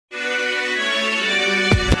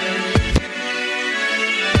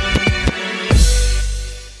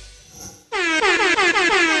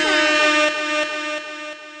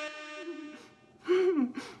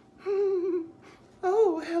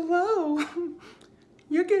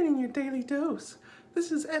You're getting your daily dose.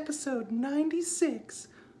 This is episode 96.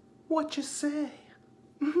 What you say?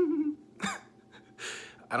 I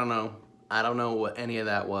don't know. I don't know what any of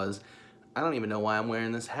that was. I don't even know why I'm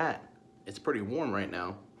wearing this hat. It's pretty warm right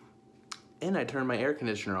now. And I turned my air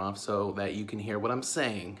conditioner off so that you can hear what I'm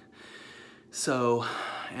saying. So,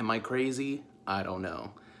 am I crazy? I don't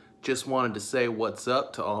know. Just wanted to say what's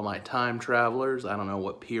up to all my time travelers. I don't know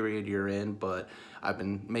what period you're in, but I've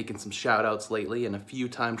been making some shout outs lately and a few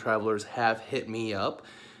time travelers have hit me up.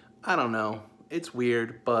 I don't know. It's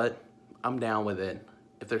weird, but I'm down with it.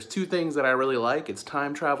 If there's two things that I really like, it's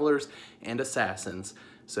time travelers and assassins.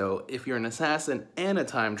 So if you're an assassin and a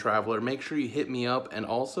time traveler, make sure you hit me up. And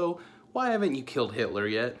also, why haven't you killed Hitler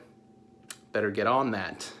yet? Better get on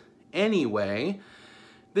that. Anyway,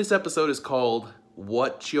 this episode is called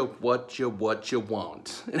What You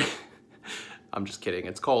Want. I'm just kidding.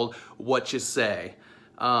 It's called What You Say.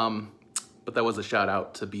 But that was a shout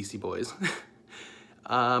out to BC Boys.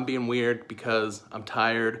 I'm being weird because I'm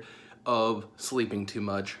tired of sleeping too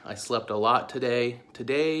much. I slept a lot today.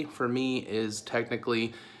 Today for me is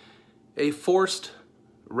technically a forced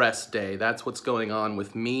rest day. That's what's going on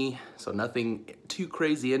with me. So nothing too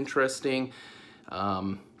crazy interesting.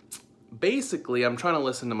 Basically, I'm trying to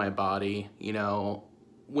listen to my body. You know,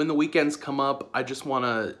 when the weekends come up, I just want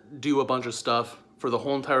to do a bunch of stuff for the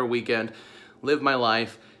whole entire weekend, live my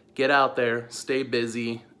life, get out there, stay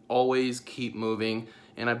busy, always keep moving.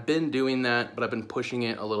 And I've been doing that, but I've been pushing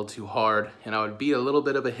it a little too hard. And I would be a little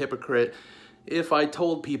bit of a hypocrite if I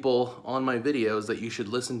told people on my videos that you should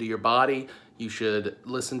listen to your body, you should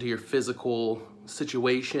listen to your physical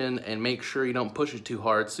situation and make sure you don't push it too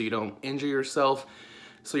hard so you don't injure yourself,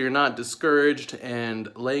 so you're not discouraged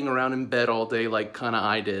and laying around in bed all day like kind of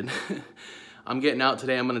I did. I'm getting out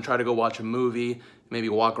today. I'm going to try to go watch a movie, maybe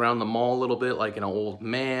walk around the mall a little bit like an old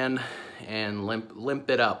man and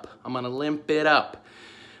limp it up. I'm going to limp it up.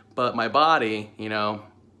 But my body, you know,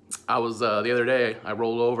 I was, the other day, I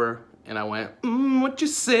rolled over and I went, what you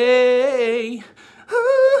say?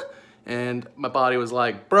 And my body was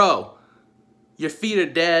like, bro, your feet are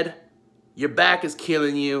dead. Your back is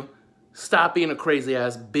killing you. Stop being a crazy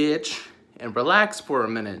ass bitch and relax for a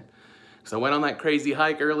minute. So I went on that crazy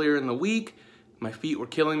hike earlier in the week. My feet were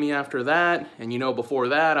killing me after that. And you know, before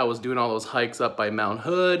that, I was doing all those hikes up by Mount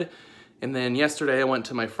Hood. And then yesterday I went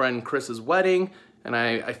to my friend Chris's wedding and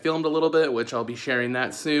I filmed a little bit, which I'll be sharing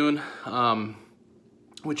that soon.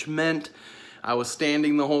 Which meant I was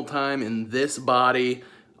standing the whole time in this body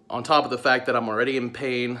on top of the fact that I'm already in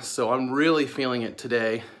pain. So I'm really feeling it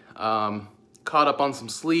today. Caught up on some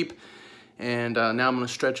sleep. And now I'm gonna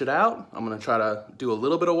stretch it out. I'm gonna try to do a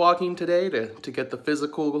little bit of walking today to get the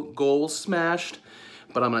physical goals smashed,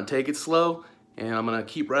 but I'm gonna take it slow and I'm gonna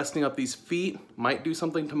keep resting up these feet. Might do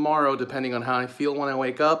something tomorrow depending on how I feel when I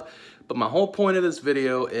wake up. But my whole point of this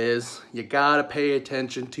video is you gotta pay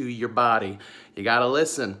attention to your body. You gotta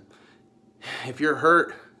listen. If you're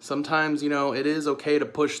hurt, sometimes, you know, it is okay to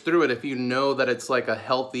push through it if you know that it's like a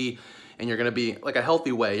healthy, and you're gonna be like a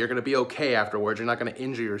healthy way. You're gonna be okay afterwards. You're not gonna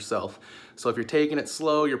injure yourself. So if you're taking it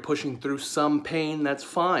slow, you're pushing through some pain, that's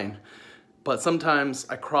fine. But sometimes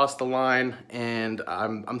I cross the line and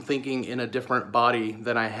I'm thinking in a different body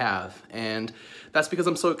than I have. And that's because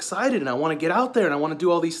I'm so excited and I wanna get out there and I wanna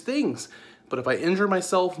do all these things. But if I injure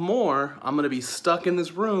myself more, I'm gonna be stuck in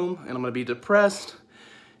this room and I'm gonna be depressed.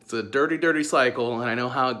 It's a dirty, dirty cycle and I know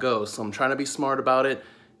how it goes. So I'm trying to be smart about it.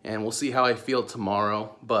 And we'll see how I feel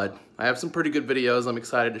tomorrow. But I have some pretty good videos I'm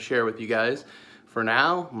excited to share with you guys. For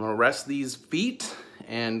now, I'm gonna rest these feet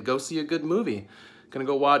and go see a good movie. Gonna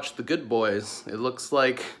go watch The Good Boys. It looks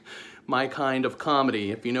like my kind of comedy.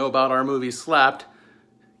 If you know about our movie Slapped,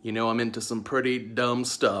 you know I'm into some pretty dumb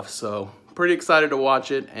stuff. So pretty excited to watch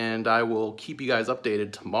it and I will keep you guys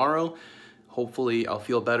updated tomorrow. Hopefully I'll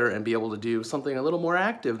feel better and be able to do something a little more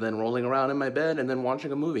active than rolling around in my bed and then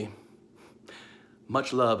watching a movie.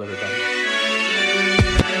 Much love, everybody.